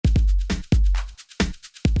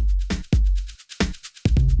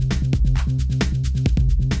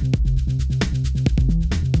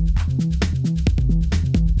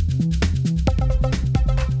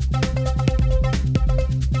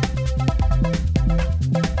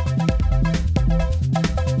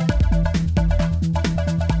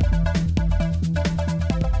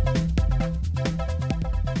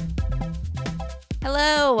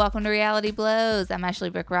welcome to Reality Blows. I'm Ashley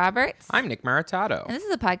Brooke Roberts. I'm Nick Maritato. And this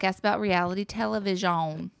is a podcast about reality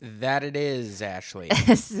television. That it is, Ashley.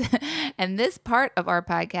 And this part of our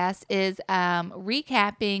podcast is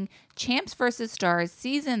recapping Champs vs. Stars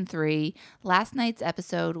Season 3. Last night's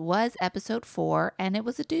episode was episode 4, and it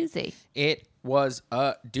was a doozy. It was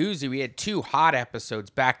a doozy. We had 2 hot episodes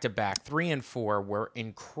back to back. 3 and 4 were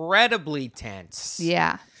incredibly tense.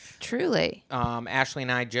 Yeah, truly. Ashley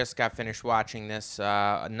and I just got finished watching this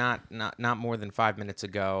not more than 5 minutes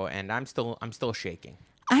ago, and I'm still shaking.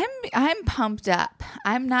 I'm pumped up.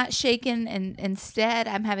 I'm not shaken, and instead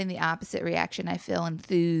I'm having the opposite reaction. I feel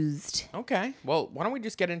enthused. Okay. Well, why don't we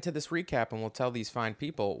just get into this recap and we'll tell these fine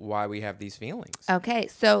people why we have these feelings. Okay,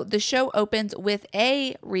 so the show opens with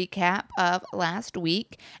a recap of last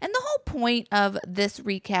week, and the whole point of this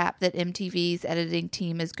recap that MTV's editing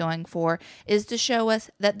team is going for is to show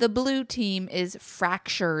us that the blue team is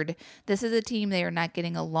fractured. This is a team, they are not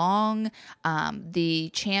getting along.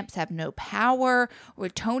 The champs have no power.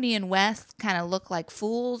 Tony and Wes kind of look like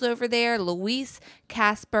fools over there. Luis,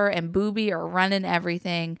 Casper, and Booby are running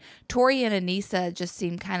everything. Tori and Anissa just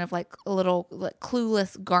seem kind of like little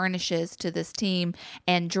clueless garnishes to this team.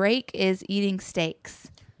 And Drake is eating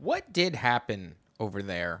steaks. What did happen over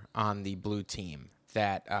there on the blue team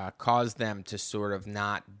that caused them to sort of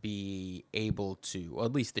not be able to, or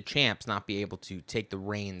at least the champs not be able to take the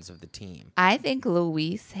reins of the team? I think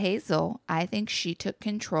Louise Hazel, I think she took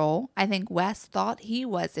control. I think Wes thought he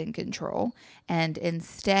was in control, and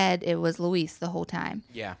instead it was Louise the whole time.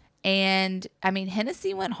 Yeah. And, I mean,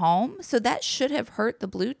 Hennessy went home, so that should have hurt the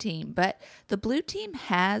blue team. But the blue team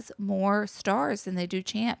has more stars than they do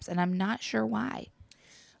champs, and I'm not sure why.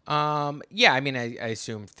 Yeah, I mean, I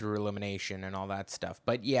assume through elimination and all that stuff.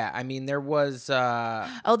 But yeah, I mean, there was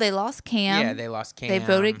they lost Cam. Yeah, they lost Cam. They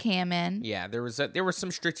voted Cam in. Yeah, there were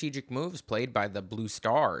some strategic moves played by the Blue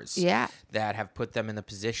Stars. Yeah. That have put them in the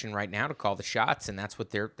position right now to call the shots, and that's what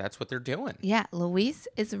they're doing. Yeah, Luis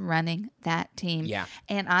is running that team. Yeah.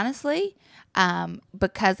 And honestly,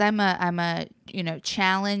 because I'm a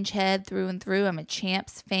challenge head through and through. I'm a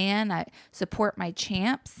champs fan. I support my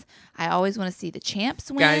champs. I always want to see the champs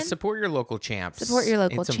win. Guys, support your local champs. Support your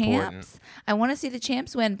local it's champs. Important. I want to see the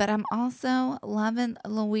champs win, but I'm also loving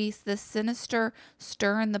Luis, the sinister,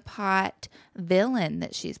 stirring the pot villain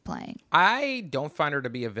that she's playing. I don't find her to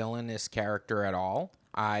be a villainous character at all.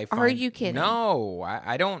 Are you kidding? No,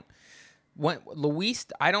 I don't.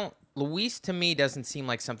 Luis to me doesn't seem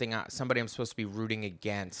like somebody I'm supposed to be rooting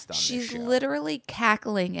against on this show. She's literally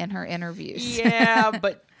cackling in her interviews. Yeah,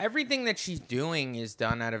 but everything that she's doing is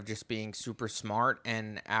done out of just being super smart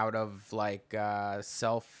and out of like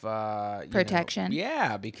self protection.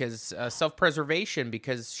 Yeah, because self-preservation,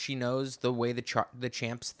 because she knows the way the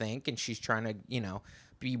champs think, and she's trying to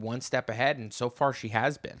be one step ahead, and so far she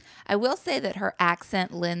has been. I will say that her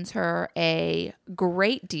accent lends her a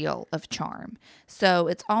great deal of charm. So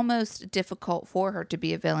it's almost difficult for her to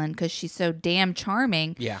be a villain because she's so damn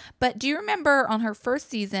charming. Yeah. But do you remember on her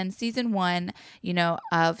first season 1,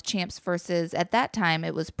 of Champs versus, at that time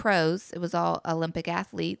it was pros. It was all Olympic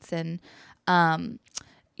athletes, and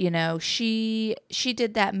she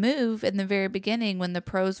did that move in the very beginning when the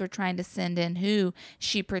pros were trying to send in who.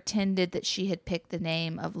 She pretended that she had picked the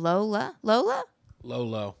name of Lolo.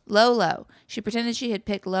 She pretended she had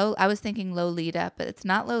picked Lolo. I was thinking Lolita, but it's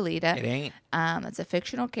not Lolita. It ain't. It's a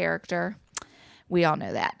fictional character. We all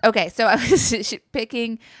know that. Okay, so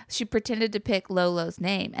she pretended to pick Lolo's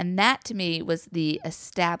name, and that to me was the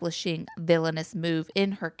establishing villainous move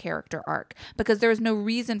in her character arc, because there was no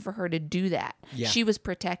reason for her to do that. Yeah. She was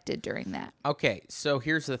protected during that. Okay, so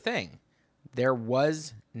here's the thing. There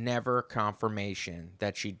was never confirmation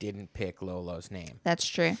that she didn't pick Lolo's name. That's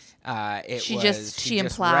true. She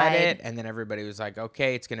implied read it, and then everybody was like,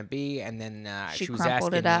 "Okay, it's going to be," and then she was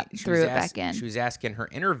crumpled asking it up, threw it back in. She was asking her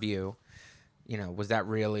interview, was that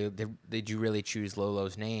really, did you really choose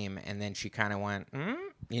Lolo's name? And then she kind of went,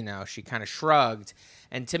 she kind of shrugged.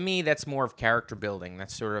 And to me, that's more of character building.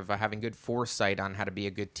 That's sort of having good foresight on how to be a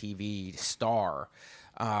good TV star.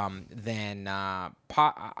 I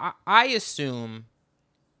assume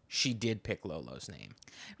she did pick Lolo's name.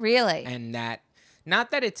 Really? And that,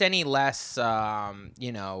 not that it's any less,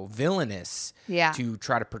 villainous to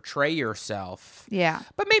try to portray yourself. Yeah.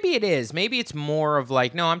 But maybe it is. Maybe it's more of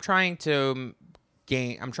like, no, I'm trying to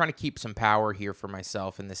keep some power here for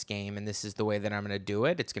myself in this game, and this is the way that I'm going to do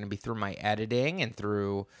it. It's going to be through my editing and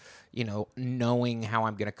through, knowing how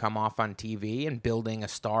I'm going to come off on TV and building a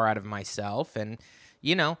star out of myself. And,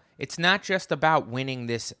 it's not just about winning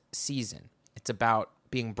this season. It's about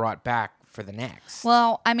being brought back for the next.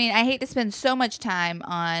 Well, I mean, I hate to spend so much time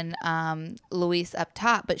on Luis up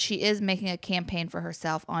top, but she is making a campaign for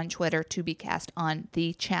herself on Twitter to be cast on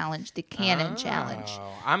the challenge, the Canon challenge.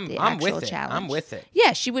 I'm with it. I'm with it.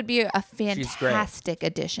 Yeah, she would be a fantastic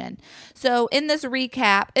addition. So in this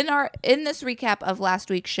recap, in this recap of last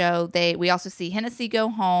week's show, we also see Hennessy go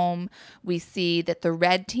home. We see that the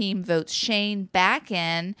red team votes Shane back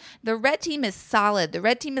in. The red team is solid. The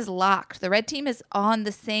red team is locked. The red team is on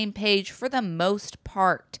the same page for the most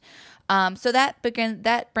part. So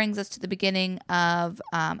that brings us to the beginning of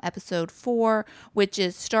episode 4, which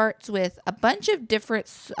starts with a bunch of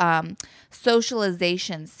different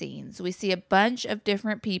socialization scenes. We see a bunch of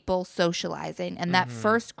different people socializing, and that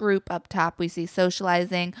first group up top we see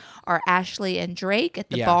socializing are Ashley and Drake at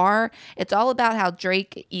the bar. It's all about how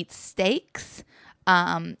Drake eats steaks.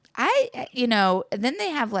 Then they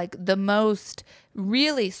have like the most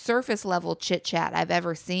really surface level chit chat I've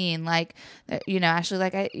ever seen. Like, Ashley's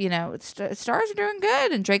like, stars are doing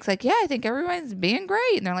good. And Drake's like, yeah, I think everyone's being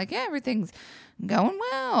great. And they're like, yeah, everything's going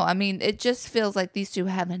well. I mean, it just feels like these two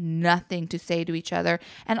have nothing to say to each other.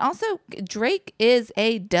 And also, Drake is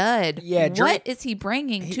a dud. Yeah, Drake, what is he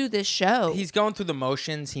bringing to this show? He's going through the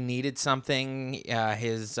motions. He needed something.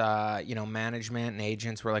 His management and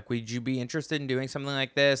agents were like, would you be interested in doing something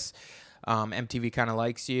like this? MTV kind of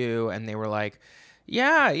likes you. And they were like,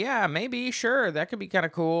 yeah, maybe, sure, that could be kind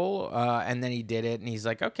of cool. And then he did it, and he's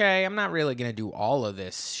like, okay, I'm not really gonna do all of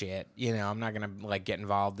this shit. I'm not gonna like get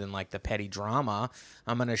involved in like the petty drama.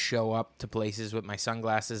 I'm gonna show up to places with my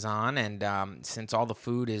sunglasses on, and since all the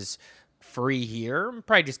food is free here, I'm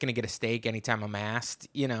probably just gonna get a steak anytime I'm asked.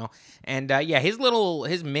 And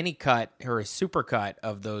his mini cut or his super cut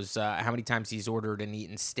of those how many times he's ordered and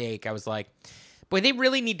eaten steak. I was like, boy, they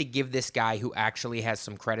really need to give this guy who actually has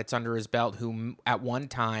some credits under his belt, who at one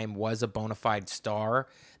time was a bona fide star.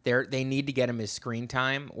 They need to get him his screen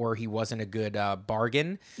time, or he wasn't a good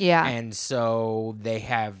bargain. Yeah. And so they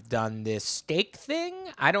have done this steak thing.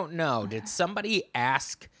 I don't know. Did somebody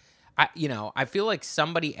ask? I feel like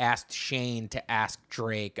somebody asked Shane to ask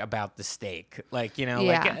Drake about the steak. Like,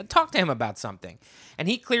 talk to him about something. And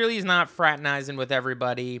he clearly is not fraternizing with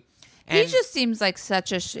everybody. He just seems like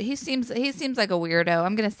he seems like a weirdo.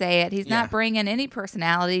 I'm going to say it. He's not bringing any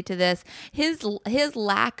personality to this. His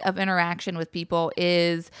lack of interaction with people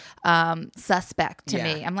is suspect to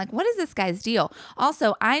me. I'm like, what is this guy's deal?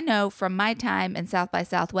 Also, I know from my time in South by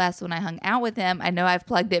Southwest when I hung out with him, I know I've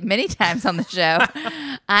plugged it many times on the show.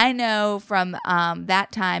 I know from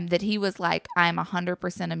that time that he was like, I'm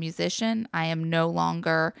 100% a musician. I am no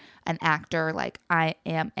longer an actor. Like, I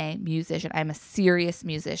am a musician. I'm a serious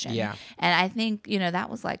musician. Yeah. And I think, that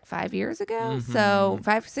was like 5 years ago. Mm-hmm. So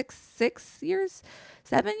 7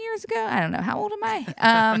 years ago. I don't know. How old am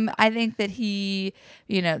I? I think that he,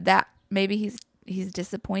 that maybe he's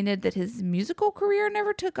disappointed that his musical career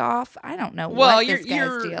never took off. I don't know what this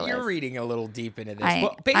guy's deal is. You're reading a little deep into this.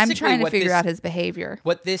 I'm trying to figure out his behavior.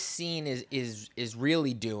 What this scene is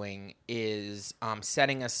really doing is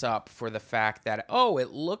setting us up for the fact that,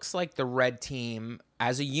 it looks like the red team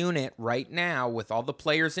as a unit right now, with all the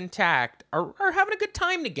players intact, are having a good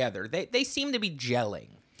time together. They seem to be gelling.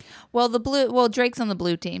 Well, Drake's on the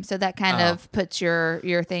blue team, so that kind of puts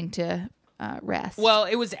your thing to rest. Well,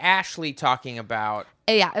 it was Ashley talking about...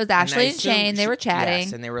 Yeah, it was Ashley and Shane. They were chatting.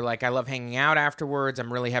 Yes, and they were like, I love hanging out afterwards.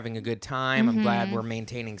 I'm really having a good time. Mm-hmm. I'm glad we're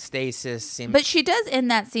maintaining stasis. But she does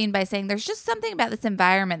end that scene by saying there's just something about this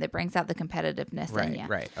environment that brings out the competitiveness in you.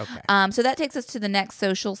 Right, okay. So that takes us to the next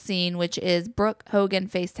social scene, which is Brooke Hogan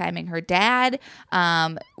FaceTiming her dad,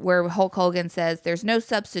 where Hulk Hogan says there's no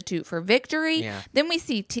substitute for victory. Yeah. Then we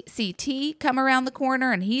see CT come around the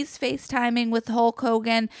corner, and he's FaceTiming with Hulk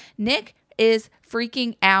Hogan. Nick is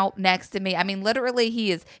freaking out next to me. I mean, literally,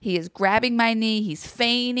 he is grabbing my knee. He's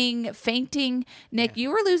fainting. Nick, you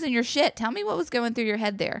were losing your shit. Tell me what was going through your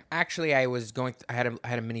head there. Actually, I had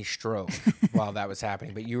a mini stroke while that was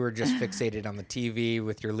happening, but you were just fixated on the TV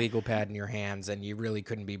with your legal pad in your hands, and you really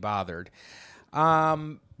couldn't be bothered.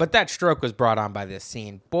 But that stroke was brought on by this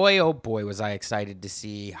scene. Boy, oh boy, was I excited to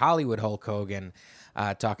see Hollywood Hulk Hogan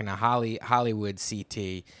talking to Hollywood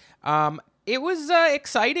CT. It was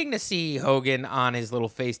exciting to see Hogan on his little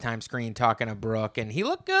FaceTime screen talking to Brooke, and he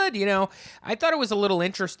looked good. I thought it was a little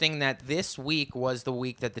interesting that this week was the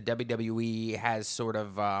week that the WWE has sort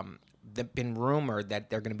of been rumored that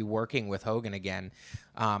they're going to be working with Hogan again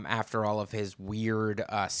after all of his weird,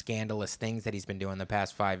 scandalous things that he's been doing the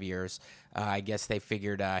past 5 years. I guess they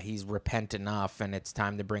figured he's repent enough and it's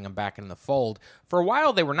time to bring him back in the fold. For a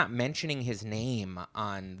while, they were not mentioning his name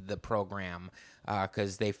on the program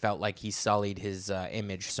because they felt like he sullied his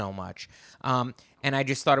image so much. And I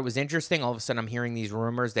just thought it was interesting. All of a sudden, I'm hearing these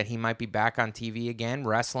rumors that he might be back on TV again,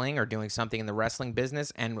 wrestling or doing something in the wrestling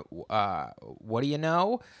business. And what do you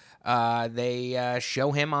know? They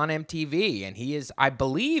show him on MTV, and he is, I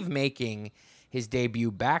believe, making his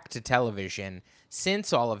debut back to television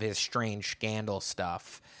since all of his strange scandal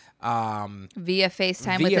stuff. Via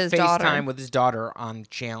FaceTime with his daughter. Via FaceTime with his daughter on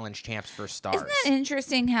Challenge Champs for Stars. Isn't that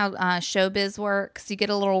interesting how showbiz works? You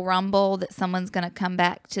get a little rumble that someone's going to come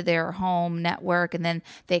back to their home network, and then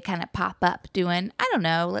they kind of pop up doing, I don't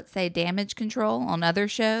know, let's say Damage Control on other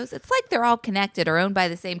shows. It's like they're all connected or owned by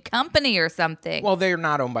the same company or something. Well, they're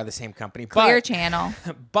not owned by the same company. Clear Channel.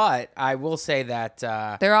 But I will say that...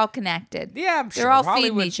 they're all connected. Yeah, I'm sure. They're all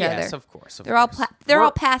Hollywood, feeding each other. Yes, of course. They're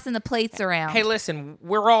all passing the plates around. Hey, listen,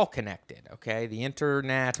 we're all connected, okay? The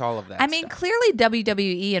internet, all of that I mean, stuff. clearly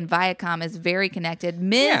WWE and Viacom is very connected.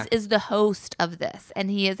 Miz is the host of this,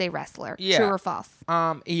 and he is a wrestler. Yeah. True or false?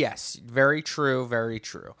 Yes, very true, very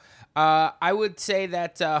true. I would say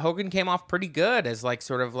that Hogan came off pretty good as like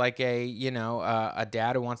sort of like a a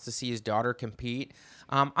dad who wants to see his daughter compete.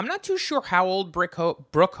 I'm not too sure how old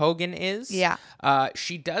Brooke Hogan is. Yeah.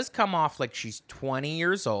 She does come off like she's 20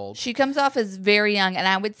 years old. She comes off as very young, and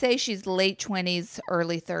I would say she's late 20s,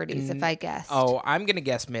 early 30s, if I guessed. Oh, I'm going to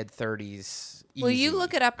guess mid-30s. Will you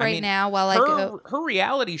look it up now while I her, go? Her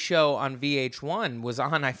reality show on VH1 was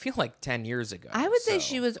on, I feel like, 10 years ago. I would say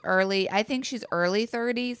she was early. I think she's early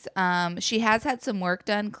 30s. She has had some work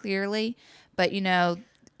done, clearly, but,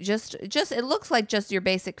 just it looks like just your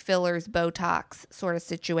basic fillers, Botox sort of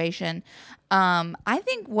situation. I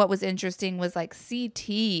think what was interesting was like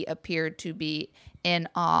CT appeared to be in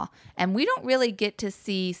awe, and we don't really get to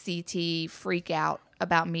see CT freak out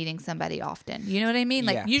about meeting somebody often. You know what I mean?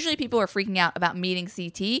 Like usually people are freaking out about meeting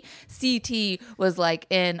CT. CT was like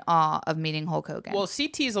in awe of meeting Hulk Hogan. Well,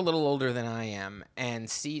 CT is a little older than I am, and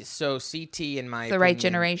so CT in my opinion, right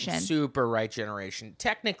generation. Super right generation.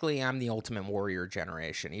 Technically, I'm the Ultimate Warrior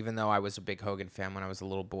generation, even though I was a big Hogan fan when I was a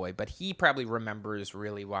little boy. But he probably remembers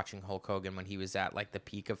really watching Hulk Hogan when he was at like the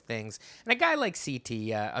peak of things. And a guy like CT,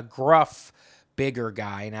 a gruff, bigger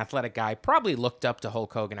guy, an athletic guy, probably looked up to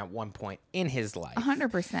Hulk Hogan at one point in his life.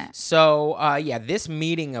 100%. So, this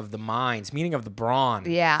meeting of the minds, meeting of the brawn,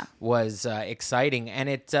 was exciting. And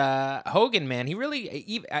Hogan, man, he really,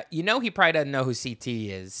 he probably doesn't know who CT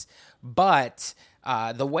is, but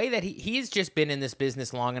the way that he's just been in this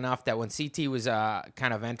business long enough that when CT was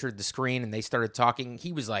kind of entered the screen and they started talking,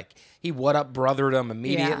 he was like, he what up brothered him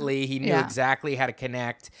immediately. He knew exactly how to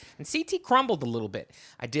connect. And CT crumbled a little bit.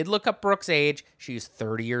 I did look up Brooke's age. She was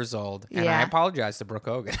 30 years old. And I apologize to Brooke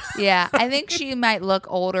Hogan. Yeah, I think she might look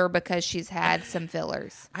older because she's had some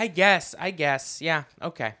fillers. I guess. Yeah.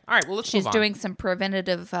 Okay. All right. Well, let's move on. She's doing some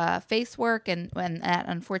preventative face work, and that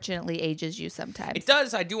unfortunately ages you sometimes. It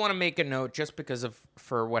does. I do want to make a note just because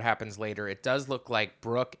for what happens later. It does look like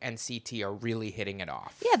Brooke and CT are really hitting it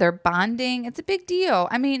off. Yeah, they're bonding. It's a big deal.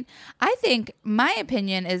 I mean, I think my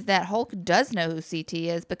opinion is that Hulk does know who CT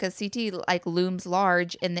is because CT like looms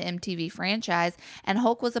large in the MTV franchise, and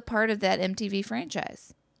Hulk was a part of that MTV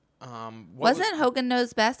franchise. Wasn't Hogan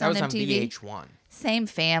Knows Best on MTV? That was on VH1. Same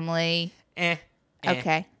family.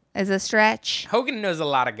 Okay. Is a stretch. Hogan knows a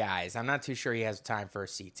lot of guys. I'm not too sure he has time for a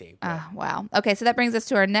CT. Wow. Okay, so that brings us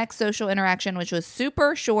to our next social interaction, which was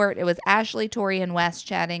super short. It was Ashley, Tori, and Wes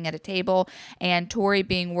chatting at a table, and Tori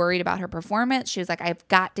being worried about her performance. She was like, I've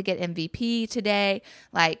got to get MVP today.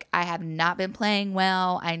 Like, I have not been playing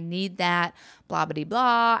well. I need that, blah, blah,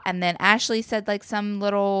 blah. And then Ashley said, like, some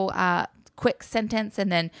little quick sentence, and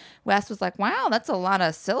then Wes was like, wow, that's a lot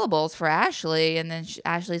of syllables for Ashley. And then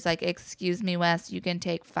Ashley's like, excuse me, Wes, you can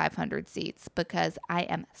take 500 seats because I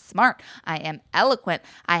am smart, I am eloquent,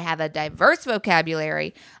 I have a diverse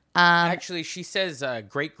vocabulary. Actually, she says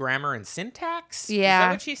great grammar and syntax. Yeah, is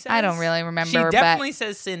that what she says? I don't really remember. She definitely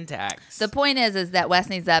says syntax. The point is that Wes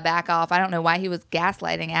needs to back off. I don't know why he was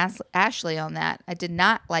gaslighting Ashley on that. I did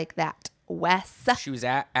not like that. Wes. He was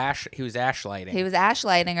ashlighting. He was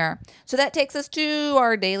ashlighting her. So that takes us to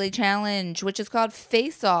our daily challenge, which is called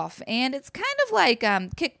Face Off. And it's kind of like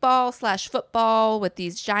kickball/football with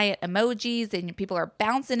these giant emojis, and people are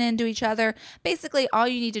bouncing into each other. Basically, all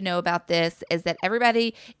you need to know about this is that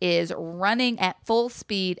everybody is running at full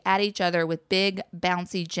speed at each other with big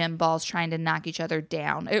bouncy gym balls trying to knock each other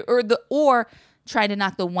down. Or trying to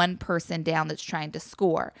knock the one person down that's trying to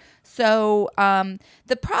score. So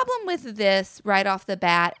the problem with this right off the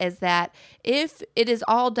bat is that if it is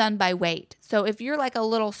all done by weight, so if you're like a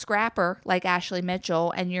little scrapper like Ashley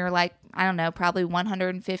Mitchell and you're like, I don't know, probably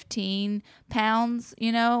 115 pounds,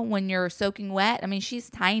 when you're soaking wet. I mean, she's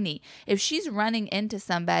tiny. If she's running into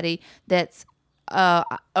somebody that's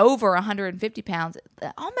over 150 pounds,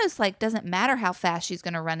 it almost like doesn't matter how fast she's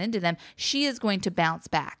going to run into them. She is going to bounce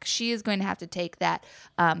back. She is going to have to take that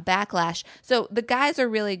backlash. So the guys are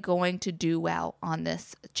really going to do well on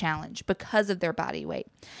this challenge because of their body weight.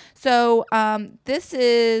 So this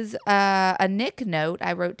is a Nick note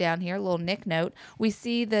I wrote down here, a little Nick note. We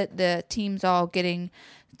see that the teams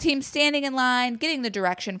standing in line, getting the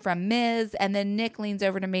direction from Miz, and then Nick leans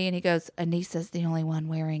over to me and he goes, Anissa's the only one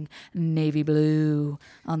wearing navy blue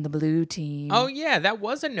on the blue team. Oh, yeah, that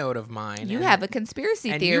was a note of mine. You have a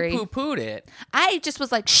conspiracy theory. And you poo-pooed it. I just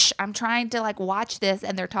was like, shh, I'm trying to watch this,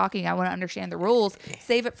 and they're talking. I want to understand the rules.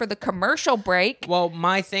 Save it for the commercial break. Well,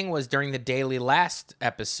 my thing was during the Daily last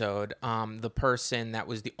episode, the person that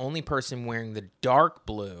was the only person wearing the dark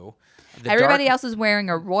blue. Everybody else is wearing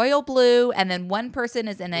a royal blue, and then one person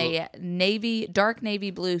is in a dark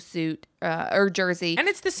navy blue suit or jersey. And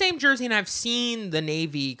it's the same jersey, and I've seen the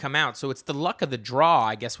navy come out. So it's the luck of the draw,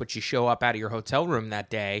 I guess, what you show up out of your hotel room that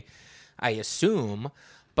day, I assume.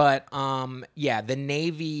 But, the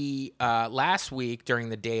Navy last week during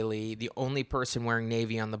the Daily, the only person wearing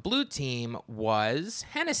Navy on the blue team was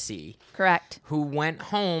Hennessy. Correct. Who went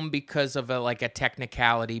home because of a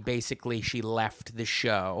technicality. Basically, she left the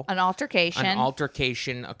show. An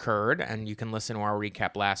altercation occurred, and you can listen to our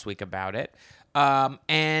recap last week about it.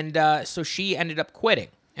 So she ended up quitting.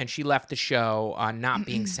 And she left the show not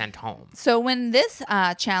being sent home. So when this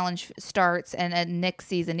challenge starts and Nick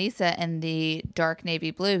sees Anissa in the dark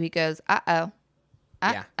navy blue, he goes, uh-oh.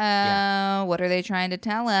 Uh-oh, what are they trying to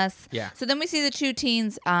tell us? Yeah. So then we see the two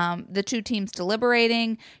teams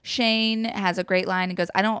deliberating. Shane has a great line and goes,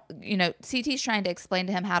 CT's trying to explain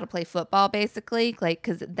to him how to play football, basically,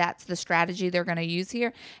 because that's the strategy they're going to use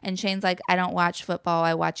here. And Shane's like, I don't watch football,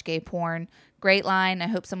 I watch gay porn. Great line. I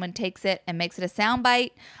hope someone takes it and makes it a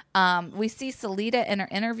soundbite. We see Salida in her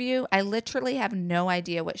interview. I literally have no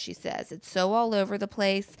idea what she says. It's so all over the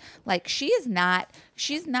place. She's not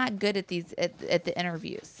good at the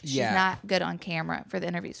interviews. She's not good on camera for the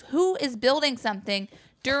interviews. Who is building something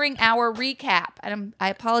during our recap? I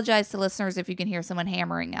apologize to listeners if you can hear someone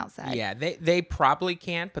hammering outside. Yeah, they probably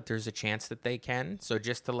can't, but there's a chance that they can. So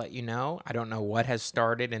just to let you know, I don't know what has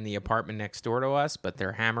started in the apartment next door to us, but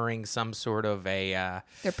they're hammering some sort of a...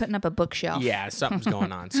 they're putting up a bookshelf. Yeah, something's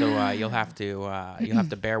going on. So you'll have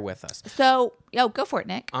to bear with us. So, go for it,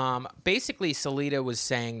 Nick. Basically, Salida was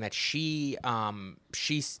saying that she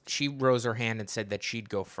rose her hand and said that she'd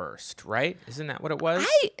go first, right? Isn't that what it was?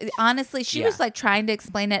 Honestly, she was trying to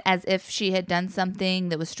explain it as if she had done something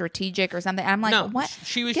that was strategic or something. I'm like, no, what?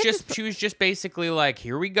 She was just basically like,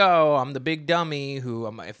 here we go. I'm the big dummy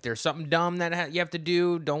who, if there's something dumb that you have to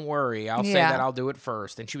do, don't worry. I'll say that I'll do it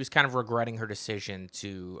first. And she was kind of regretting her decision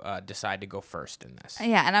to decide to go first in this.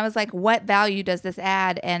 Yeah, and I was like, what value does this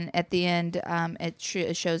add? And at the end, it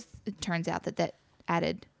turns out that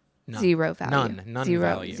added zero value. None value.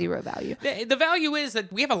 value. Zero value. The value is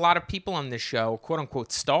that we have a lot of people on this show, quote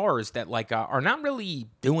unquote stars, that are not really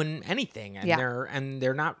doing anything, and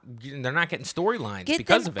they're not getting storylines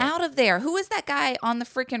because of it. Get them out of there. Who is that guy on the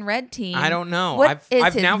freaking red team? I don't know. What is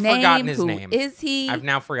I've his now name? forgotten his Who name. is he? I've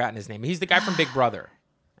now forgotten his name. He's the guy from Big Brother,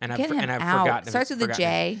 and I've forgotten. Starts with a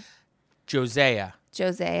J. Josiah,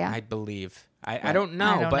 I believe. I don't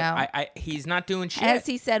know, he's not doing shit. Has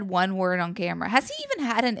he said one word on camera? Has he even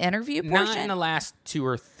had an interview portion? Not in the last 2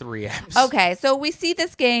 or 3 episodes. Okay, so we see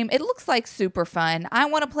this game. It looks like super fun. I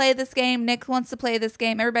want to play this game. Nick wants to play this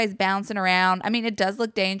game. Everybody's bouncing around. I mean, it does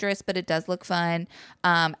look dangerous, but it does look fun.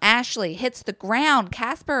 Ashley hits the ground.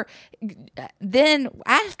 Casper, then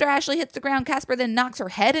after Ashley hits the ground, Casper then knocks her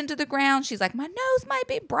head into the ground. She's like, my nose might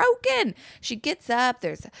be broken. She gets up.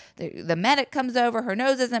 The medic comes over. Her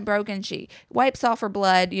nose isn't broken. She wipes off her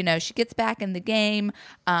blood. She gets back in the game.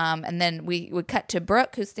 And then we cut to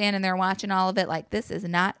Brooke, who's standing there watching all of it like, this is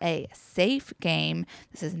not a safe game.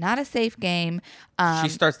 This is not a safe game. She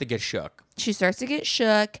starts to get shook.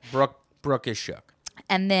 Brooke is shook.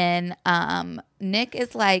 And then Nick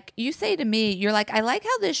is like, you say to me, you're like, I like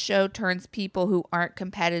how this show turns people who aren't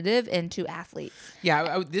competitive into athletes.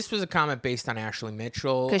 Yeah, this was a comment based on Ashley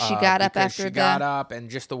Mitchell. Because she got up after got up, and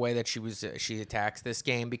just the way that she attacks this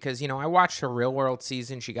game. Because, I watched her Real World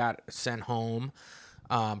season. She got sent home.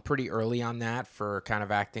 pretty early on that for kind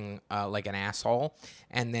of acting like an asshole.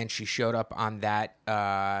 And then she showed up on that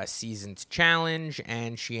season's challenge,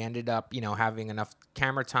 and she ended up, having enough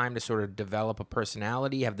camera time to sort of develop a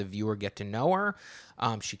personality, have the viewer get to know her.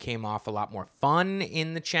 She came off a lot more fun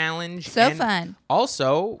in the challenge. So fun.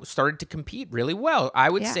 Also started to compete really well. I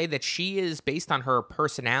would Yeah. say that she is, based on her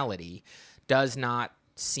personality, does not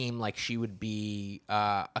seem like she would be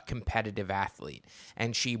a competitive athlete,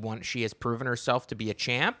 and she has proven herself to be a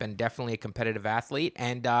champ and definitely a competitive athlete.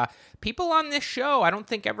 And people on this show, I don't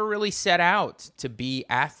think ever really set out to be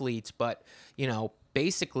athletes, but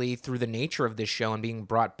basically through the nature of this show and being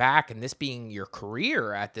brought back, and this being your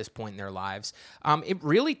career at this point in their lives, it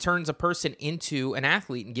really turns a person into an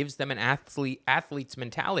athlete and gives them an athlete's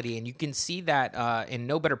mentality. And you can see that in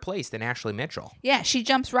no better place than Ashley Mitchell. Yeah, she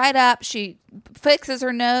jumps right up. She fixes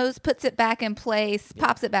her nose, puts it back in place,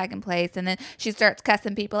 pops it back in place, and then she starts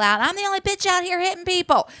cussing people out. I'm the only bitch out here hitting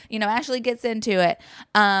people. Ashley gets into it.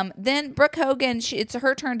 Then Brooke Hogan, it's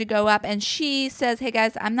her turn to go up, and she says, hey,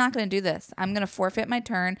 guys, I'm not going to do this. I'm going to forfeit my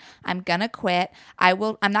turn. I'm going to quit. I'm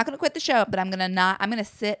not going to quit the show, but I'm going to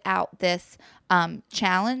sit out this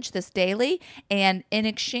challenge, this daily, and in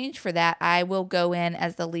exchange for that, I will go in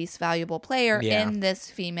as the least valuable player in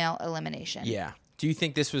this female elimination. Yeah. Do you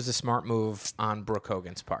think this was a smart move on Brooke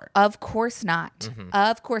Hogan's part? Of course not. Mm-hmm.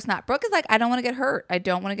 Of course not. Brooke is like, I don't want to get hurt. I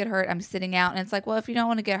don't want to get hurt. I'm sitting out. And it's like, well, if you don't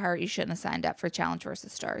want to get hurt, you shouldn't have signed up for Champs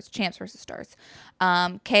versus Stars.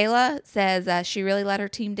 Kayla says she really let her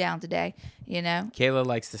team down today. Kayla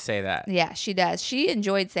likes to say that. Yeah, she does. She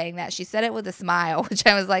enjoyed saying that. She said it with a smile, which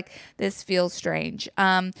I was like, this feels strange.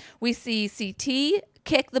 We see CT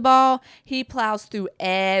kick the ball. He plows through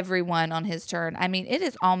everyone on his turn. I mean, it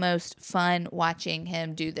is almost fun watching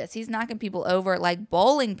him do this. He's knocking people over like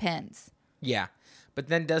bowling pins. Yeah. But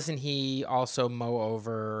then doesn't he also mow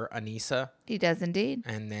over Anissa? He does indeed.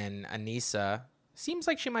 And then Anissa seems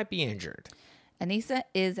like she might be injured. Anissa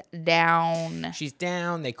is down. She's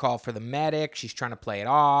down. They call for the medic. She's trying to play it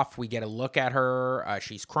off. We get a look at her.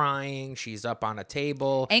 She's crying. She's up on a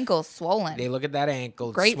table. Ankle's swollen. They look at that ankle.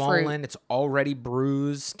 It's Grapefruit. swollen. It's already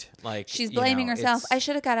bruised. Like she's blaming herself. it's- I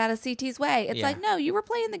should have got out of CT's way. It's Yeah. like, no, you were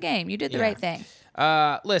playing the game. You did the right thing.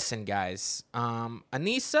 Listen, guys.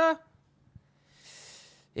 Anissa,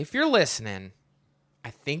 if you're listening, I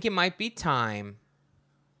think it might be time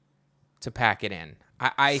to pack it in.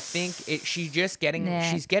 I think she's getting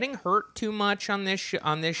hurt too much on this show.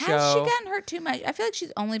 Has she gotten hurt too much? I feel like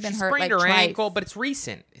she's only been She hurt sprained like her twice. ankle, but it's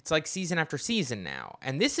recent. It's like season after season now,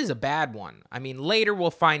 and this is a bad one. I mean, later we'll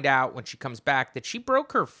find out when she comes back that she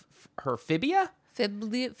broke her fibia.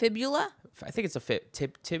 Fibula? I think it's a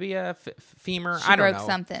tibia, femur. She I don't broke know.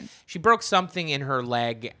 something. She broke something in her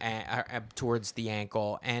leg towards the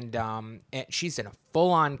ankle, and she's in a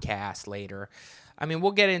full-on cast later. I mean,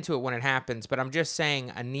 we'll get into it when it happens, but I'm just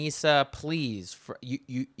saying, Anissa, please,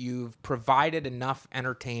 you've provided enough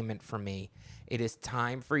entertainment for me. It is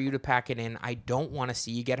time for you to pack it in. I don't want to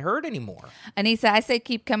see you get hurt anymore. Anissa, I say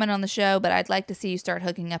keep coming on the show, but I'd like to see you start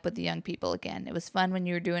hooking up with the young people again. It was fun when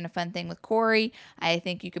you were doing a fun thing with Corey. I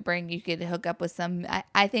think you could hook up with some.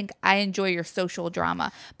 I think I enjoy your social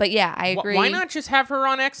drama. But yeah, I agree. Why not just have her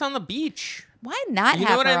on X on the Beach? Why not You know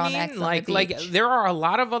have what her I on mean? X on Like the beach? there are a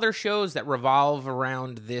lot of other shows that revolve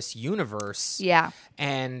around this universe. Yeah.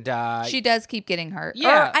 And She does keep getting hurt.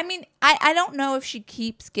 Yeah. Or, I mean, I don't know if she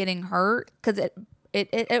keeps getting hurt because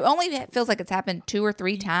it only feels like it's happened 2 or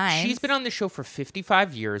 3 times. she's been on the show for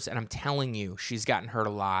 55 years, and I'm telling you, she's gotten hurt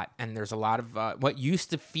a lot. And there's a lot of what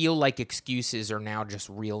used to feel like excuses are now just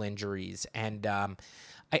real injuries. And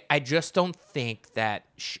I just don't think that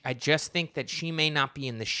I just think that she may not be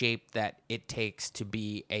in the shape that it takes to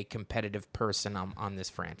be a competitive person on this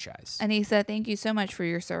franchise. Anissa, thank you so much for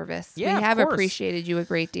your service. Yeah, we of have course. appreciated you a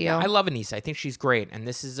great deal. I love Anissa. I think she's great, and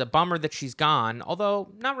this is a bummer that she's gone, although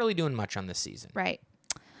not really doing much on this season. Right.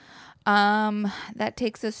 That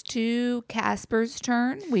takes us to Casper's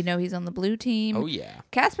turn. We know he's on the blue team. Oh, yeah.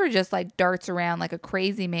 Casper just like darts around like a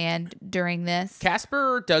crazy man during this.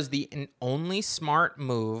 Casper does the only smart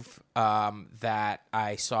move that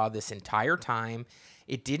I saw this entire time.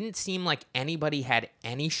 It didn't seem like anybody had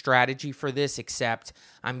any strategy for this except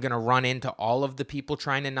I'm going to run into all of the people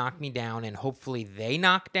trying to knock me down, and hopefully they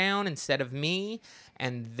knock down instead of me,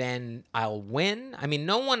 and then I'll win. I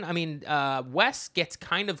mean, Wes gets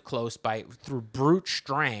kind of close through brute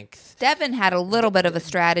strength. Devin had a little bit of a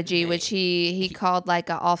strategy, which he called like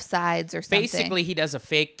a offsides or something. Basically, he does a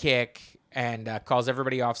fake kick and calls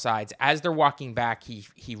everybody offsides. As they're walking back,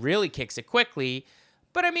 he really kicks it quickly,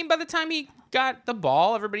 But, I mean, by the time he got the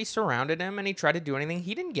ball, everybody surrounded him, and he tried to do anything.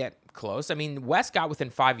 He didn't get close. I mean, Wes got within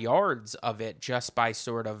 5 yards of it just by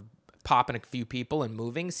sort of popping a few people and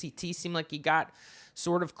moving. CT seemed like he got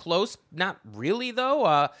sort of close. Not really,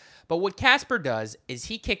 though. But what Casper does is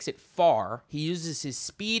he kicks it far. He uses his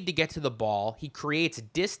speed to get to the ball. He creates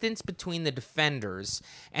distance between the defenders,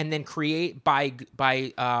 and then create by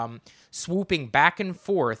swooping back and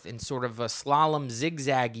forth in sort of a slalom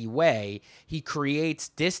zigzaggy way. He creates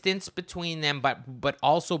distance between them, but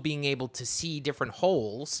also being able to see different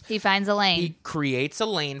holes. He finds a lane. He creates a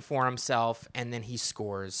lane for himself, and then he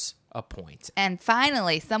scores a point. And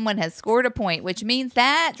finally, someone has scored a point, which means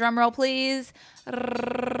that, drumroll please,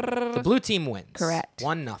 The blue team wins. Correct.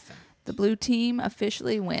 1-0. The blue team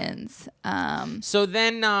officially wins. So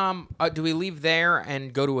then, do we leave there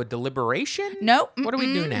and go to a deliberation? Nope. What do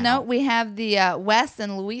we do now? No, we have the Wes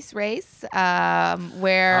and Luis race,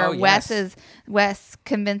 where Oh, yes. Wes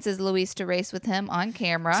convinces Luis to race with him on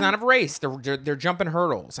camera. It's not a race. They're jumping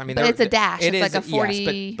hurdles. I mean, But it's a dash. It It's is like a 40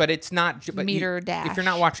 yes, but it's not meter dash. If you're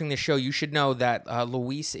not watching the show, you should know that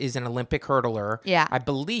Luis is an Olympic hurdler. Yeah. I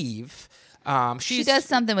believe. She does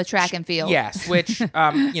something with track and field. Yes, which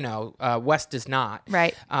Wes does not.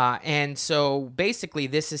 Right. And so basically,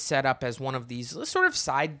 this is set up as one of these sort of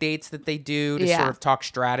side dates that they do to Yeah. sort of talk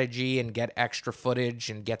strategy and get extra footage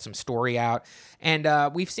and get some story out. And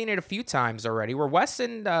we've seen it a few times already, where Wes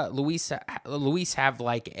and Luis have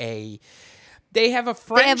like a. They have a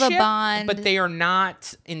friendship, They have a bond. but they are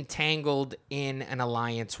not entangled in an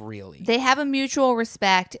alliance, really. They have a mutual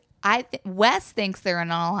respect. Wes thinks they're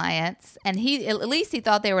in an alliance, and at least he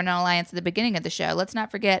thought they were in an alliance at the beginning of the show. Let's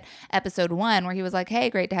not forget episode 1, where he was like,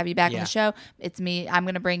 "Hey, great to have you back on Yeah. the show. It's me. I'm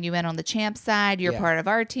going to bring you in on the champ side. You're Yeah. part of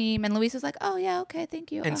our team." And Luis was like, "Oh yeah, okay,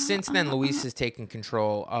 thank you." And since then, Luis has taken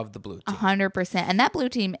control of the blue team. 100%, and that blue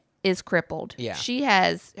team is crippled. Yeah. She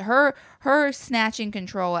has her snatching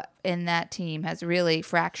control in that team has really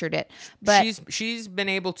fractured it. But she's been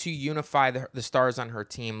able to unify the stars on her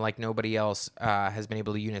team like nobody else has been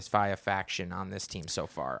able to unify a faction on this team so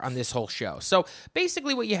far, on this whole show. So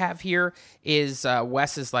basically what you have here is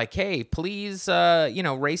Wes is like, hey, please,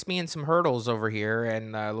 race me in some hurdles over here.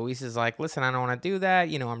 And Luis is like, listen, I don't want to do that.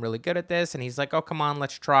 I'm really good at this. And he's like, oh, come on,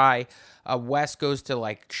 let's try. Wes goes to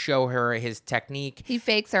like show her his technique. he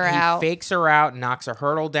fakes her out. He fakes her out, knocks a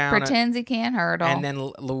hurdle down. Pretends he can't hurdle. And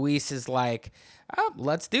then Luis is like, oh,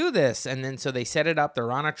 let's do this. And then so they set it up.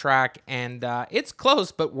 They're on a track, and it's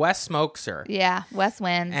close, but Wes smokes her. Yeah, Wes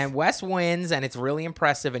wins. And Wes wins, and it's really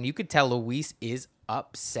impressive. And you could tell Luis is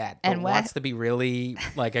upset, but And wants to be really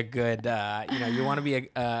like a good, you want to be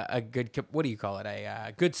a good, what do you call it?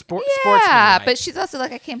 A good sportsman. Yeah, but she's also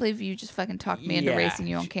like, I can't believe you just fucking talked me into racing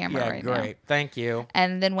you on camera right now. Great. Thank you.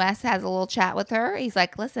 And then Wes has a little chat with her. He's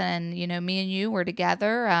like, listen, me and you, we're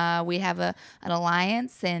together. We have an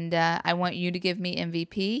alliance, and I want you to give me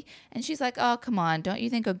MVP. And she's like, oh, come on. Don't you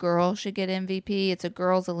think a girl should get MVP? It's a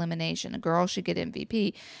girl's elimination. A girl should get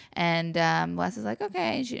MVP. And Wes is like,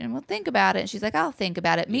 okay, and we'll think about it. And she's like, I'll think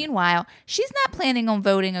about it. Meanwhile, she's not planning on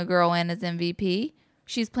voting a girl in as MVP.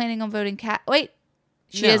 She's planning on voting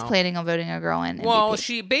She is planning on voting a girl in MVP. Well,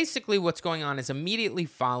 basically what's going on is immediately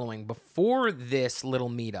following, before this little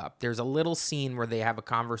meetup, there's a little scene where they have a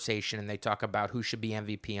conversation and they talk about who should be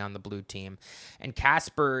MVP on the blue team. And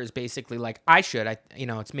Casper is basically like, I should.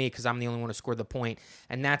 It's me because I'm the only one who scored the point.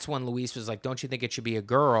 And that's when Luis was like, don't you think it should be a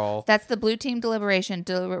girl? That's the blue team deliberation.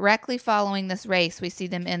 Directly following this race, we see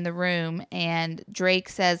them in the room, and Drake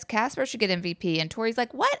says Casper should get MVP. And Tori's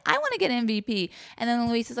like, what? I want to get MVP. And then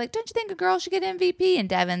Luis is like, don't you think a girl should get MVP? And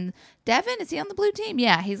Devin, is he on the blue team?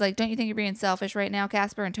 Yeah. He's like, don't you think you're being selfish right now,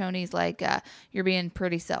 Casper? And Tony's like, you're being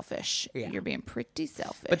pretty selfish. Yeah. You're being pretty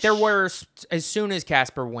selfish. But there were, as soon as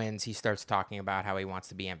Casper wins, he starts talking about how he wants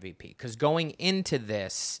to be MVP. Because going into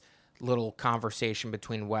this little conversation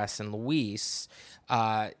between Wes and Luis,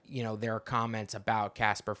 there are comments about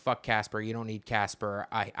Casper. Fuck Casper. You don't need Casper.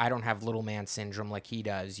 I don't have little man syndrome like he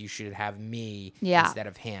does. You should have me instead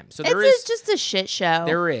of him. So it's just a shit show.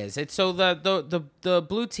 There is. It's so the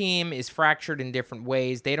blue team is fractured in different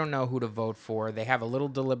ways. They don't know who to vote for. They have a little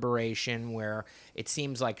deliberation where it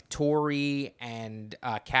seems like Tori and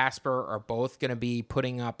Casper are both going to be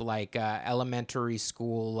putting up like elementary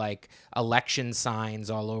school like election signs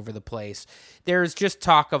all over the place. There's just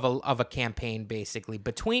talk of a campaign basically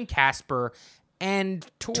between Casper and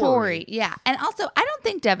Tori. Yeah. And also, I don't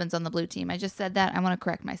think Devin's on the blue team. I just said that. I want to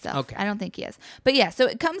correct myself. Okay. I don't think he is. But yeah, so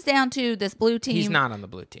it comes down to this blue team. He's not on the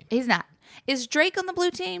blue team. He's not. Is Drake on the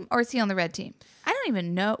blue team or is he on the red team? I don't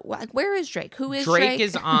even know. Like, where is Drake? Who is Drake? Drake?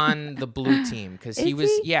 Is on the blue team because Is he was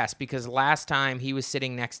he? yes, because last time he was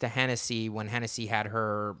sitting next to Hennessy when Hennessy had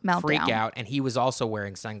her Meltdown. freak out, and he was also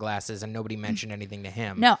wearing sunglasses, and nobody mentioned anything to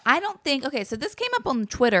him. No, I don't think. Okay, so this came up on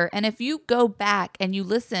Twitter, and if you go back and you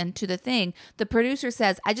listen to the thing, the producer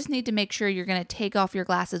says, I just need to make sure you're going to take off your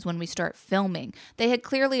glasses when we start filming. They had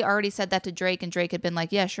clearly already said that to Drake, and Drake had been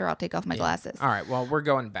like, yeah, sure, I'll take off my glasses. All right, well, we're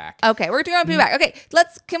going back. Okay, we're going to be back. Okay,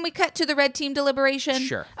 can we cut to the red team deliberation?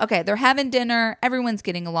 Sure. Okay, they're having dinner. Everyone's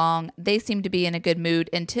getting along. They seem to be in a good mood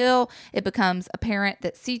until it becomes apparent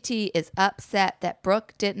that CT is upset that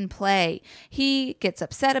Brooke didn't play. He gets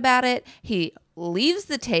upset about it. He leaves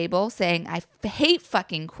the table saying, I hate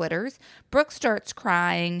fucking quitters. Brooke starts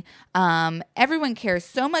crying. Everyone cares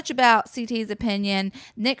so much about CT's opinion.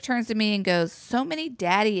 Nick turns to me and goes, so many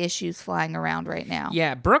daddy issues flying around right now.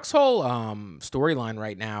 Yeah, Brooke's whole storyline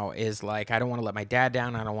right now is like, I don't want to let my dad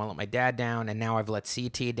down. I don't want to let my dad down. And now I've let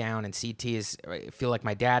CT down, and I feel like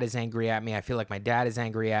my dad is angry at me. I feel like my dad is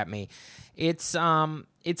angry at me. It's a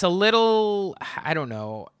little, I don't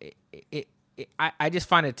know. I just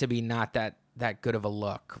find it to be not that good of a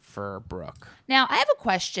look for Brooke. Now, I have a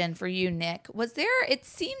question for you, Nick. It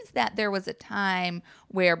seems that there was a time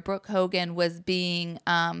where Brooke Hogan was being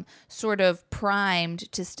sort of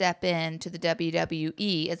primed to step into the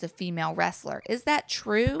WWE as a female wrestler. Is that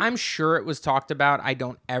true? I'm sure it was talked about. I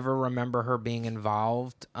don't ever remember her being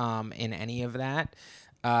involved in any of that.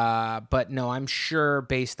 But no, I'm sure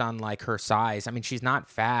based on like her size. I mean, she's not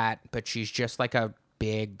fat, but she's just like a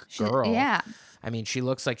big girl. Yeah. I mean, she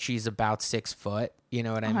looks like she's about 6 foot, you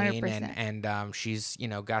know what I mean? 100%. And she's,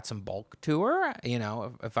 got some bulk to her,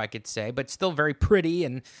 if I could say, but still very pretty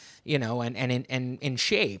and, and in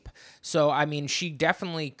shape. So, I mean, she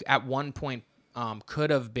definitely at one point could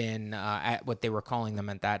have been at what they were calling them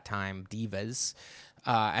at that time, divas.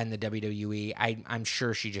 And the WWE, I'm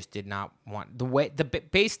sure she just did not want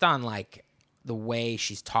based on like the way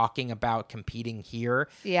she's talking about competing here.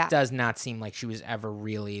 Yeah. Does not seem like she was ever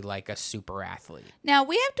really like a super athlete. Now,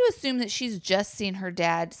 we have to assume that she's just seen her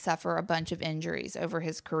dad suffer a bunch of injuries over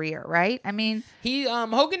his career, right? I mean,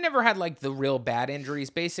 Hogan never had like the real bad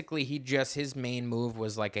injuries. Basically, his main move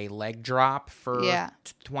was like a leg drop for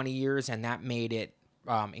 20 years, and that made it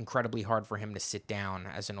incredibly hard for him to sit down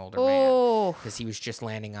as an older man because he was just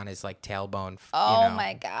landing on his like tailbone.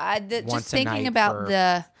 My God! Just thinking about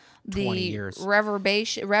the 20 years.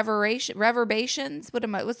 reverberations.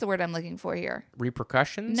 What's the word I'm looking for here?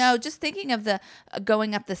 Repercussions? No, just thinking of the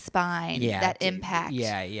going up the spine. Yeah, that impact.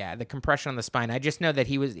 Yeah, the compression on the spine. I just know that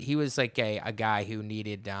he was like a guy who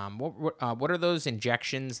needed what are those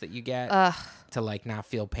injections that you get to like not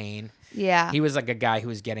feel pain? Yeah. He was like a guy who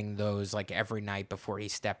was getting those like every night before he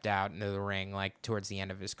stepped out into the ring, like towards the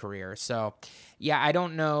end of his career. So, yeah, I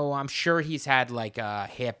don't know. I'm sure he's had like a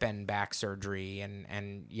hip and back surgery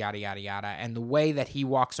and yada, yada, yada. And the way that he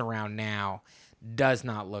walks around now does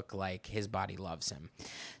not look like his body loves him.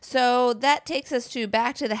 So that takes us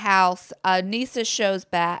back to the house. Nisa shows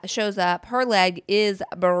up. Her leg is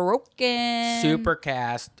broken. Super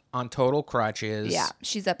cast on total crutches. Yeah,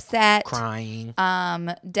 she's upset. Crying.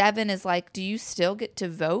 Devin is like, do you still get to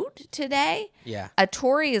vote today? Yeah.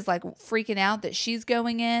 Tori is like freaking out that she's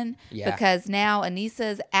going in because now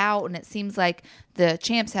Anissa is out and it seems like the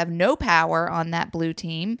champs have no power on that blue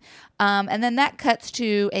team. And then that cuts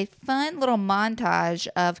to a fun little montage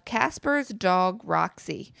of Casper's dog,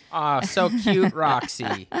 Roxy. So cute,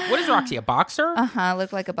 Roxy. What is Roxy, a boxer?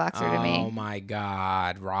 Looked like a boxer to me. Oh, my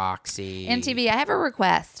God, Roxy. MTV, I have a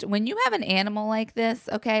request. When you have an animal like this,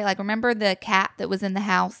 okay, like remember the cat that was in the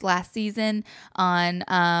house last season on,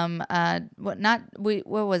 what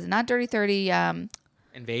was it? Not Dirty 30,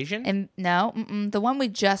 Invasion? And no, the one we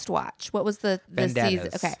just watched. What was the season?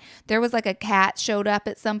 Vendettas. Okay, there was like a cat showed up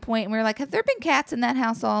at some point, and we were like, "Have there been cats in that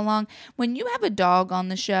house all along?" When you have a dog on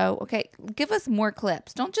the show, okay, give us more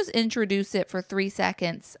clips. Don't just introduce it for 3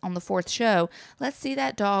 seconds on the 4th show. Let's see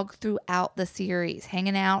that dog throughout the series,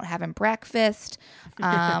 hanging out, having breakfast.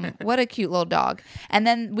 What a cute little dog. And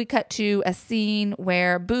then we cut to a scene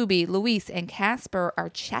where Booby, Luis, and Casper are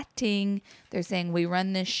chatting. They're saying, "We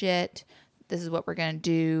run this shit. This is what we're going to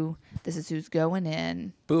do. This is who's going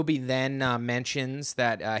in." Booby then mentions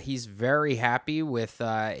that he's very happy with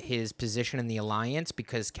his position in the alliance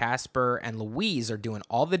because Casper and Louise are doing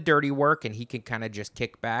all the dirty work and he can kind of just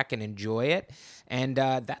kick back and enjoy it. And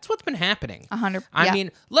that's what's been happening. 100%. I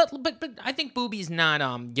mean, but I think Booby's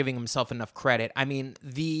not giving himself enough credit. I mean,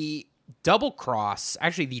 the double cross,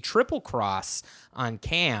 actually the triple cross on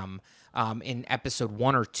Cam in episode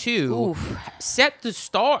 1 or 2, Oof. set the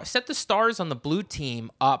stars on the blue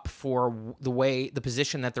team up for the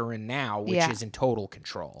position that they're in now, which is in total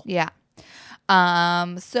control. Yeah.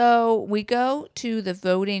 So we go to the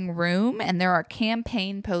voting room, and there are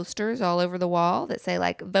campaign posters all over the wall that say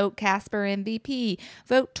like, vote Casper MVP,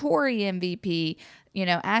 vote Tori MVP. You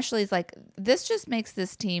know, Ashley's like, this just makes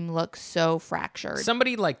this team look so fractured.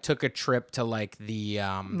 Somebody like took a trip to like the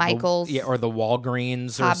Michael's, or the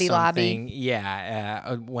Walgreens or Hobby something. Lobby.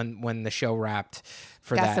 Yeah, when the show wrapped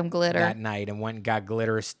for Got some glitter that night, and went and got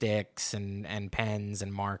glitter sticks and pens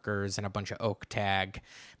and markers and a bunch of oak tag.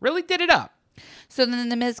 Really did it up. So then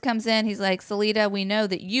the Miz comes in. He's like, Salida, we know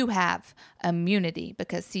that you have immunity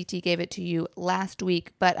because CT gave it to you last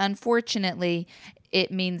week. But unfortunately,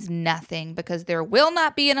 it means nothing because there will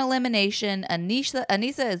not be an elimination.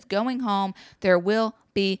 Anissa is going home. There will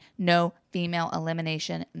be no female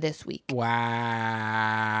elimination this week.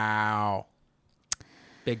 Wow.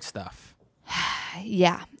 Big stuff.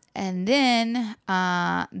 Yeah. And then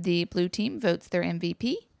the blue team votes their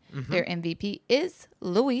MVP. Mm-hmm. Their MVP is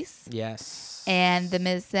Luis. Yes. And the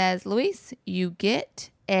Miz says, Luis, you get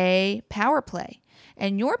a power play.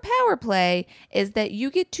 And your power play is that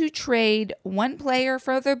you get to trade one player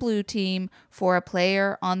for the blue team for a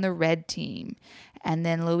player on the red team. And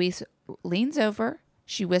then Luis leans over.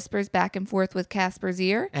 She whispers back and forth with Casper's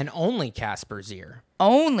ear. And only Casper's ear.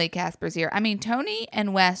 Only Casper's ear. I mean, Tony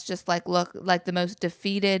and Wes just like look like the most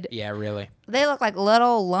defeated. Yeah, really. They look like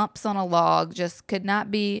little lumps on a log. Just could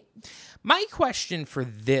not be. My question for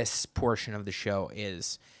this portion of the show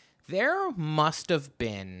is, there must have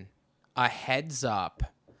been a heads up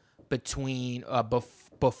between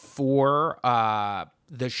before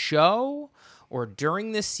the show or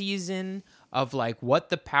during the season of like what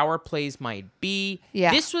the power plays might be.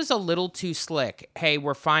 Yeah. This was a little too slick. Hey,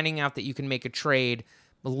 we're finding out that you can make a trade.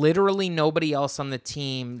 Literally nobody else on the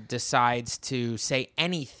team decides to say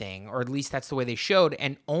anything, or at least that's the way they showed.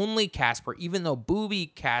 And only Casper, even though Booby,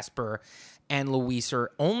 Casper, and Luis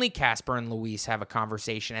are only Casper and Luis have a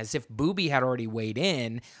conversation as if Booby had already weighed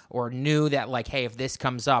in or knew that like, hey, if this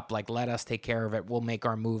comes up, like let us take care of it. We'll make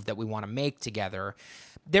our move that we want to make together.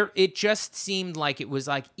 It just seemed like it was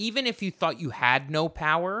like, even if you thought you had no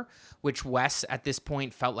power, which Wes at this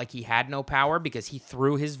point felt like he had no power because he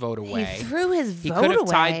threw his vote away. He threw his vote away. He could have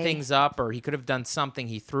away. tied things up, or he could have done something.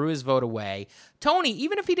 He threw his vote away. Tony,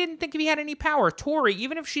 even if he didn't think he had any power, Tori,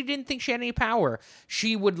 even if she didn't think she had any power,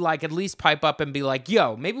 she would like at least pipe up and be like,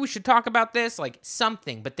 yo, maybe we should talk about this, like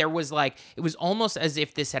something. But there was like, it was almost as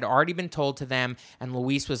if this had already been told to them, and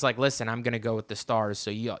Luis was like, listen, I'm going to go with the stars, so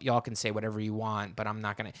y'all can say whatever you want, but I'm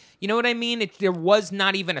not going to, you know what I mean? There was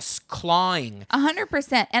not even a clawing.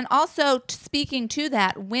 100%. And also, speaking to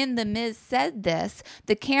that, when the Miz said this,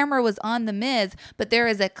 the camera was on the Miz, but there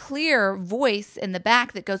is a clear voice in the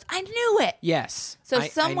back that goes, I knew it. Yes. So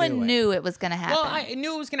someone knew it was going to happen. Well, I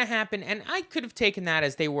knew it was going to happen, and I could have taken that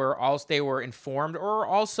as they were informed, or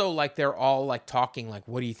also like they're all like talking like,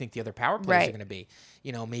 what do you think the other power plays are going to be?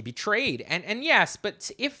 You know, maybe trade. And yes,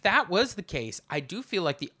 but if that was the case, I do feel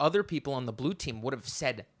like the other people on the blue team would have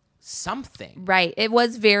said something. Right. It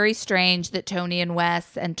was very strange that Tony and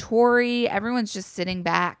Wes and Tori, everyone's just sitting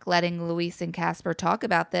back letting Luis and Casper talk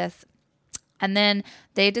about this. And then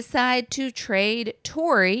they decide to trade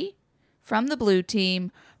Tori from the blue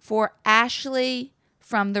team for Ashley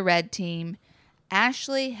from the red team.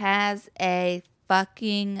 Ashley has a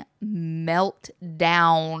fucking meltdown.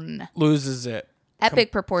 Loses it.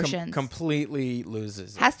 Epic proportions. Completely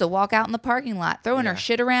loses it. Has to walk out in the parking lot, throwing her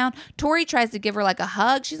shit around. Tori tries to give her like a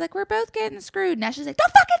hug. She's like, we're both getting screwed. And Ashley's like,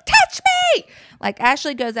 don't fucking touch me. Like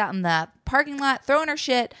Ashley goes out in the parking lot, throwing her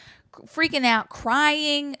shit, freaking out,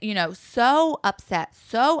 crying, you know, so upset,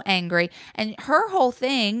 so angry. And her whole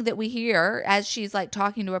thing that we hear as she's like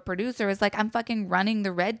talking to a producer is like, I'm fucking running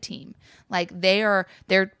the red team. Like they're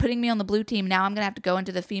putting me on the blue team. Now I'm going to have to go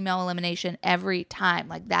into the female elimination every time.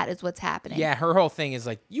 Like that is what's happening. Yeah. Her whole thing is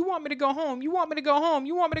like, you want me to go home? You want me to go home?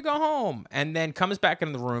 You want me to go home? And then comes back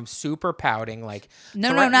into the room super pouting. Like,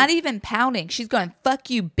 no, not even pouting. She's going, fuck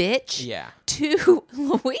you, bitch. Yeah. To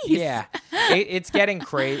Luis. Yeah. It's getting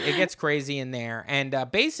crazy. It gets crazy in there. And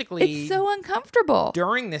basically, it's so uncomfortable.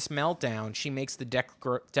 During this meltdown, she makes the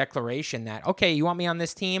declaration that, okay, you want me on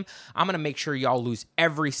this team? I'm going to make sure y'all lose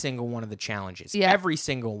every single one of the challenges. Yeah. Every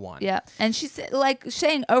single one. Yeah. And she's like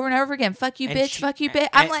saying over and over again, fuck you, bitch, fuck you, bitch.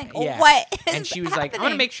 I'm like, what? And she was like, I'm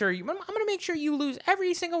going to make sure you lose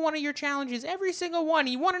every single one of your challenges, every single one.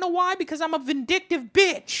 You want to know why? Because I'm a vindictive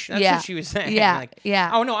bitch. That's what she was saying. Yeah. Like,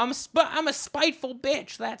 yeah. Oh no, I'm a spiteful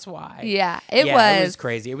bitch. That's why. Yeah. It was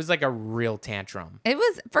crazy. It was like a real tantrum. It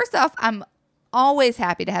was, first off, always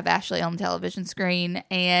happy to have Ashley on the television screen,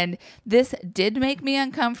 and this did make me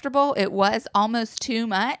uncomfortable. It was almost too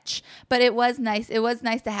much, but it was nice. It was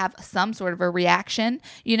nice to have some sort of a reaction.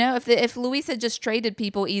 You know, if Luis had just traded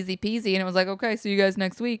people easy peasy and it was like, okay, see you guys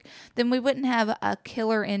next week, then we wouldn't have a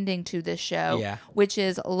killer ending to this show, which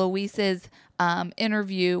is Luis's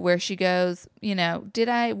interview where she goes, you know,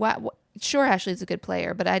 sure, Ashley's a good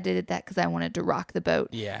player, but I did that because I wanted to rock the boat.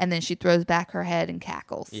 Yeah. And then she throws back her head and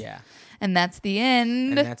cackles. Yeah. And that's the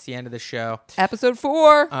end. And that's the end of the show. Episode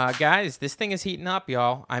 4. Guys, this thing is heating up,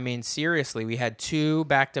 y'all. I mean, seriously, we had 2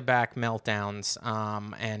 back-to-back meltdowns,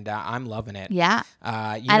 and I'm loving it. Yeah.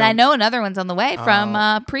 I know another one's on the way from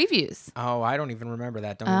previews. Oh, I don't even remember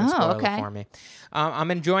that. Don't even spoil it for me.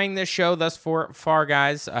 I'm enjoying this show thus far,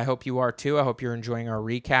 guys. I hope you are, too. I hope you're enjoying our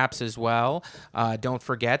recaps as well. Don't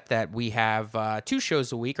forget that we have 2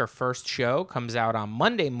 shows a week. Our first show comes out on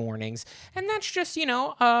Monday mornings, and that's just, you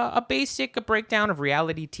know, a breakdown of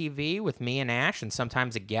reality TV with me and Ash and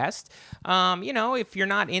sometimes a guest. You know, if you're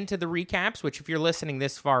not into the recaps, which if you're listening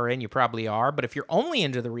this far in, you probably are, but if you're only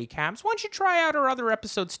into the recaps, why don't you try out our other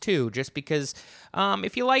episodes too, just because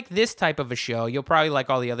if you like this type of a show, you'll probably like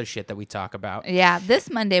all the other shit that we talk about. Yeah, this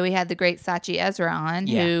Monday we had the great Sachi Ezra on,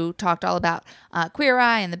 who talked all about Queer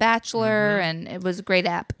Eye and The Bachelor, and it was a great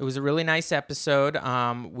app. It was a really nice episode.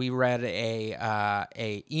 We read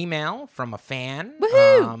a email from a fan.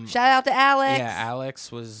 Woohoo! Shout out to Alex. Yeah,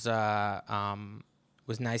 Alex was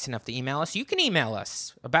nice enough to email us. You can email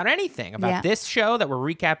us about anything, about this show that we're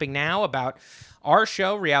recapping now, about our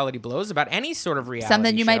show, Reality Blows, about any sort of reality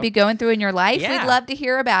something you might be going through in your life. Yeah. We'd love to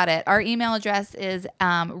hear about it. Our email address is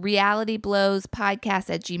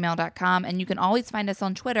realityblowspodcast@gmail.com, and you can always find us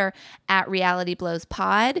on Twitter at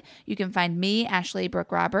realityblowspod. You can find me, Ashley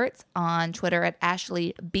Brooke Roberts, on Twitter at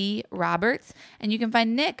Ashley B. Roberts, and you can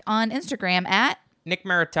find Nick on Instagram at Nick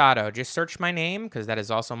Maritato. Just search my name, because that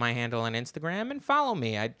is also my handle on Instagram, and follow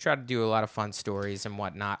me. I try to do a lot of fun stories and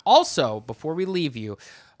whatnot. Also, before we leave you,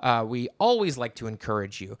 we always like to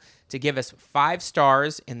encourage you to give us 5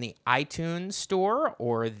 stars in the iTunes store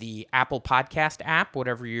or the Apple Podcast app,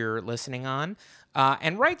 whatever you're listening on.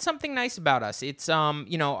 And write something nice about us. It's,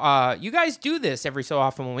 you guys do this every so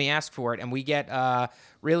often when we ask for it, and we get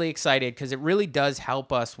really excited because it really does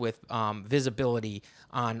help us with visibility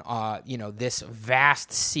on, this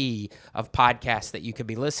vast sea of podcasts that you could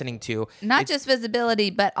be listening to. Not just visibility,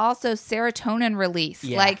 but also serotonin release.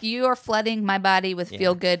 Yeah. Like, you are flooding my body with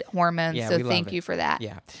feel-good hormones, so thank you for that.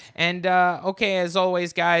 Yeah. And, okay, as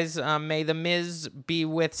always, guys, may the Miz be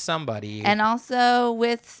with somebody. And also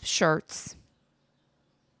with shirts.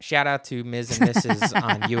 Shout out to Ms. and Mrs.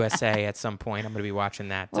 on USA at some point. I'm going to be watching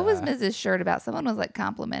that. What was Mrs.'s shirt about? Someone was like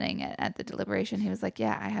complimenting it at the deliberation. He was like,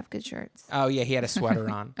 yeah, I have good shirts. Oh, yeah. He had a sweater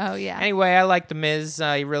on. Oh, yeah. Anyway, I like the Miz.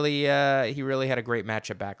 He really had a great match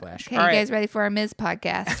at Backlash. Okay, you guys ready for our Miz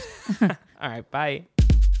podcast? All right. Bye.